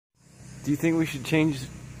Do you think we should change?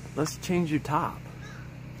 Let's change your top.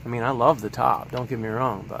 I mean, I love the top, don't get me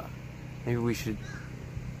wrong, but maybe we should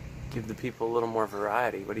give the people a little more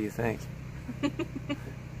variety. What do you think?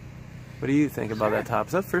 What do you think about that top?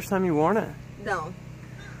 Is that the first time you worn it? No.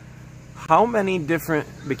 How many different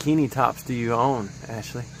bikini tops do you own,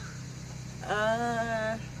 Ashley?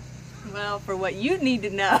 Well, for what you need to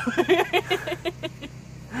know,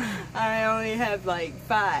 I only have like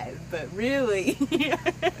 5, but really.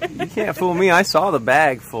 You can't fool me. I saw the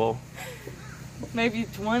bag full. Maybe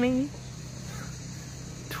 20.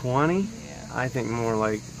 20? Yeah. I think more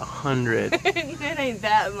like 100. It ain't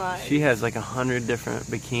that much. She has like 100 different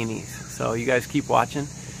bikinis. So you guys keep watching,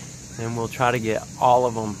 and we'll try to get all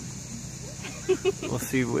of them. We'll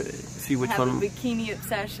see which have one. A bikini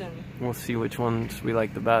obsession. We'll see which ones we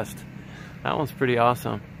like the best. That one's pretty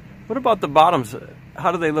awesome. What about the bottoms?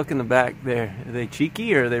 How do they look in the back there? Are they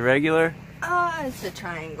cheeky or are they regular? It's a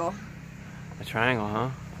triangle. A triangle, huh?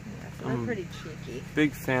 Yeah, so they're pretty cheeky.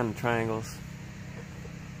 Big fan of triangles.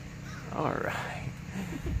 All right.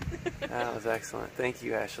 That was excellent. Thank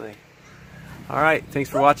you, Ashley. All right, thanks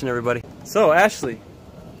for watching, everybody. So, Ashley,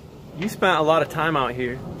 you spent a lot of time out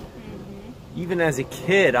here, even as a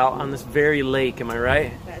kid, out on this very lake, am I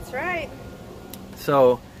right? That's right.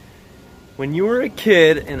 So, when you were a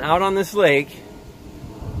kid and out on this lake,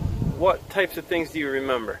 what types of things do you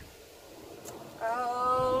remember?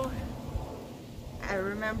 Oh, I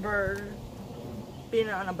remember being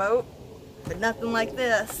on a boat, but nothing like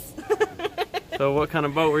this. So what kind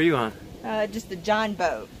of boat were you on? Just a John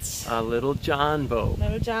boat. A little John boat.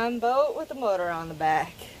 Little John boat with a motor on the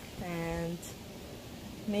back. And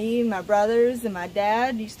me, my brothers, and my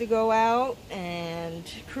dad used to go out and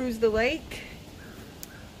cruise the lake.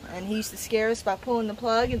 And he used to scare us by pulling the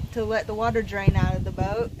plug to let the water drain out of the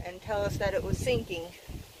boat and tell us that it was sinking.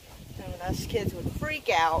 And us kids would freak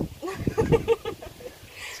out.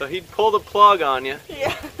 So he'd pull the plug on you,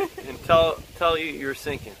 yeah, and tell you you're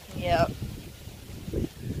sinking. Yep.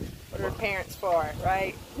 What are parents for,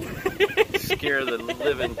 right? Scare the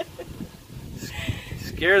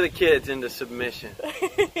kids into submission.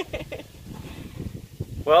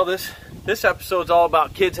 Well, this episode's all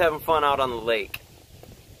about kids having fun out on the lake.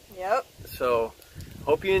 Yep. So,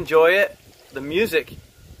 hope you enjoy it. The music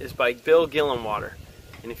is by Bill Gillenwater.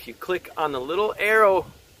 And if you click on the little arrow,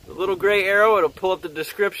 the little gray arrow, it'll pull up the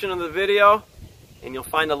description of the video, and you'll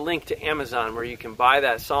find a link to Amazon where you can buy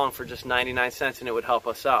that song for just 99 cents, and it would help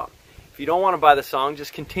us out. If you don't want to buy the song,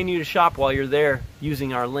 just continue to shop while you're there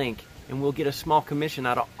using our link, and we'll get a small commission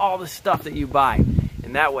out of all the stuff that you buy.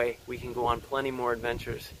 And that way, we can go on plenty more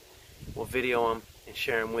adventures. We'll video them and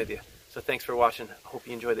share them with you. So thanks for watching. I hope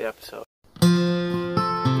you enjoyed the episode.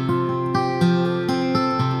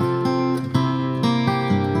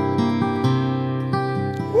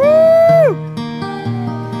 Woo!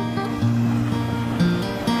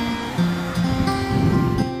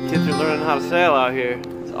 Kids are learning how to sail out here.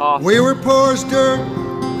 It's awesome. We were poor as dirt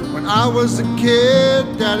when I was a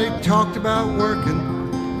kid. Daddy talked about working,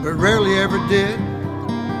 but rarely ever did.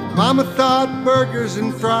 Mama thought burgers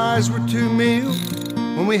and fries were 2 meals.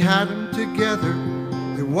 When we had them together,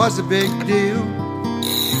 it was a big deal.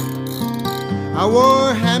 I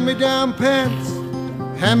wore hand-me-down pants,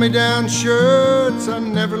 hand-me-down shirts. I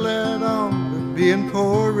never let on, but being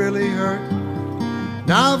poor really hurt.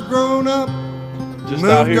 Now I've grown up, just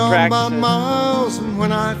out here moved on by practicing. miles, and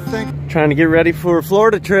when I think Trying to get ready for a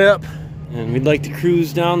Florida trip, and we'd like to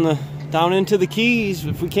cruise down into the Keys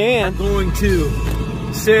if we can. We're going to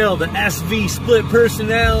sail the SV Split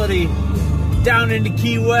Personality down into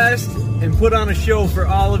Key West and put on a show for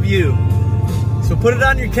all of you. So put it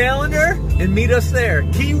on your calendar and meet us there.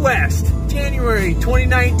 Key West, January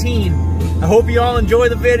 2019. I hope you all enjoy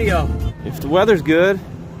the video. If the weather's good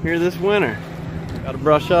here this winter, gotta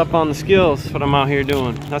brush up on the skills. That's what I'm out here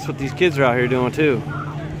doing. That's what these kids are out here doing too.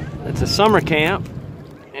 It's a summer camp,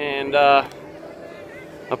 and a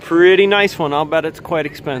pretty nice one. I'll bet it's quite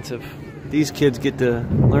expensive. These kids get to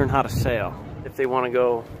learn how to sail. If they want to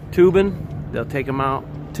go tubing, they'll take them out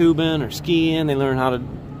tubing or skiing. They learn how to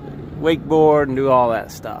wakeboard and do all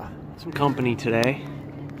that stuff. Some company today.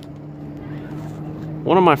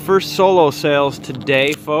 One of my first solo sails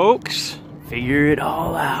today, folks. Figure it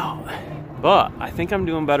all out. But I think I'm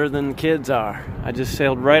doing better than the kids are. I just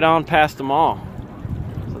sailed right on past them all.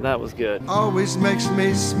 So that was good. always makes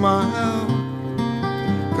me smile,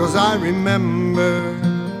 'cause I remember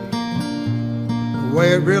the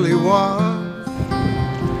way it really was.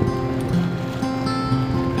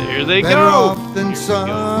 There they Better go. off than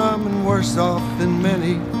some and worse off than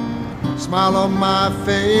many. Smile on my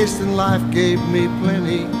face and life gave me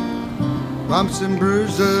plenty. bumps and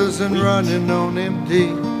bruises and running on empty.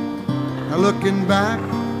 Now looking back,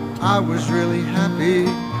 I was really happy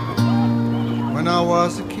when I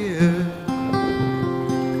was a kid.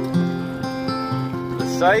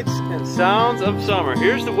 The sights and sounds of summer.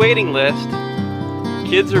 Here's the waiting list.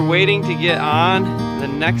 Kids are waiting to get on the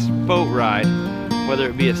next boat ride, whether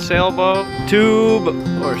it be a sailboat, tube,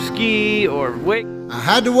 or ski, or wake. I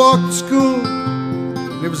had to walk to school,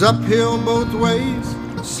 it was uphill both ways.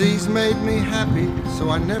 The seas made me happy, so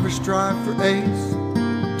I never strived for A's.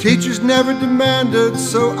 Teachers never demanded,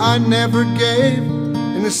 so I never gave.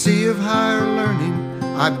 In the sea of higher learning,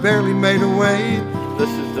 I barely made a wave. This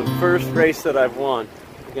is the first race that I've won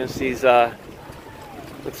against these,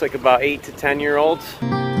 looks like about 8 to 10-year-olds.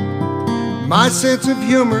 My sense of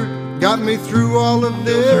humor got me through all of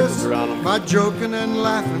this. Around My joking and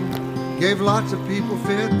laughing gave lots of people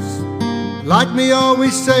fits. Like me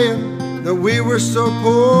always saying that we were so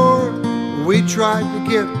poor, we tried to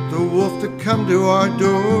get the wolf to come to our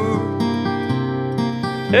door.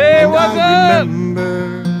 Hey, and what's I up?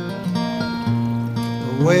 remember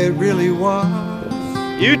the way it really was.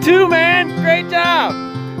 You too, man. Great job.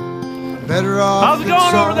 Better off How's it than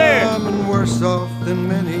going over there? some and worse off than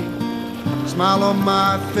many. Smile on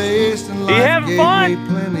my face and You life having gave fun? me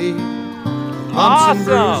plenty. Bumps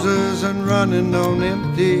Awesome. and bruises and running on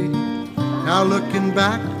empty. Now looking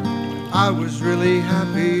back, I was really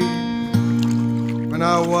happy when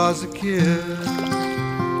I was a kid.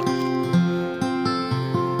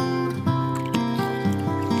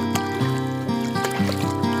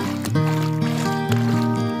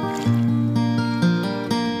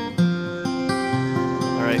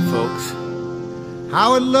 All right, folks.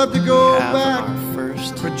 How I'd love to go Have back our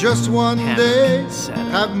first for just one hammock day. set up.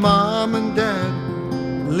 Have mom and dad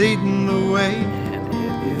leading the way. And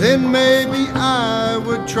it is Then maybe I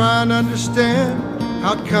would try and understand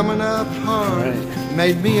how coming up hard Right.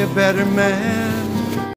 made me a better man.